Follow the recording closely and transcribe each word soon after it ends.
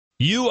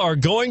You are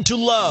going to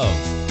love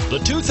the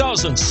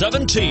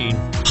 2017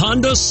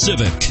 Honda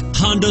Civic.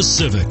 Honda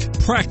Civic.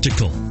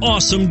 Practical,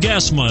 awesome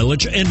gas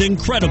mileage, and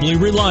incredibly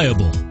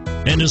reliable.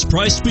 And is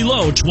priced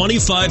below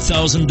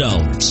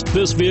 $25,000.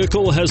 This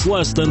vehicle has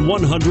less than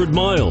 100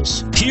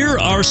 miles. Here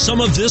are some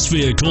of this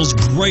vehicle's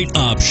great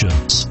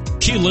options: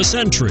 keyless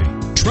entry,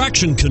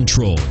 traction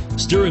control,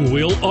 steering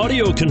wheel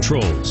audio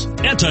controls,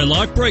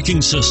 anti-lock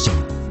braking system,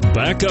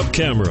 backup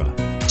camera,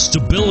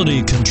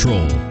 stability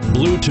control,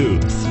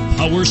 Bluetooth,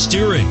 power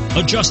steering,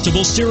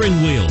 adjustable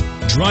steering wheel,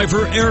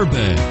 driver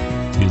airbag.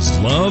 Is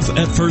love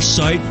at first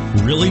sight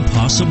really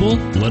possible?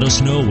 Let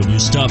us know when you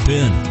stop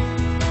in.